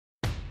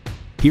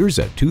Here's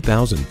a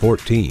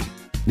 2014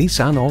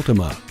 Nissan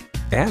Altima.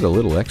 Add a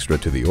little extra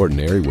to the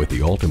ordinary with the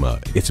Altima.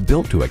 It's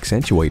built to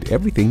accentuate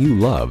everything you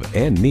love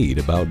and need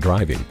about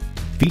driving.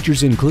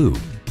 Features include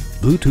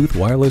Bluetooth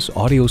wireless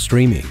audio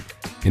streaming,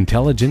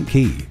 intelligent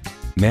key,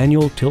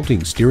 manual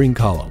tilting steering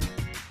column,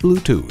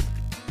 Bluetooth,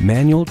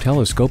 manual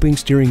telescoping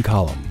steering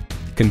column,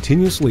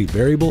 continuously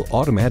variable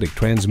automatic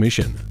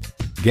transmission,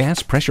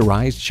 gas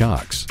pressurized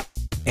shocks,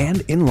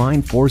 and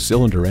inline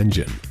 4-cylinder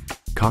engine.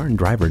 Car and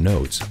Driver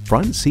notes,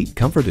 front seat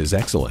comfort is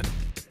excellent.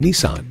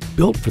 Nissan,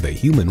 built for the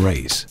human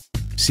race.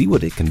 See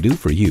what it can do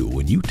for you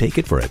when you take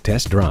it for a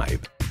test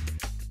drive.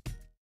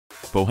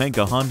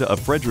 Pohanka Honda of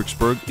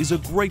Fredericksburg is a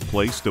great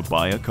place to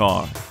buy a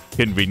car.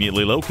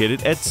 Conveniently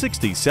located at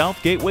 60 South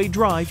Gateway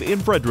Drive in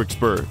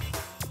Fredericksburg.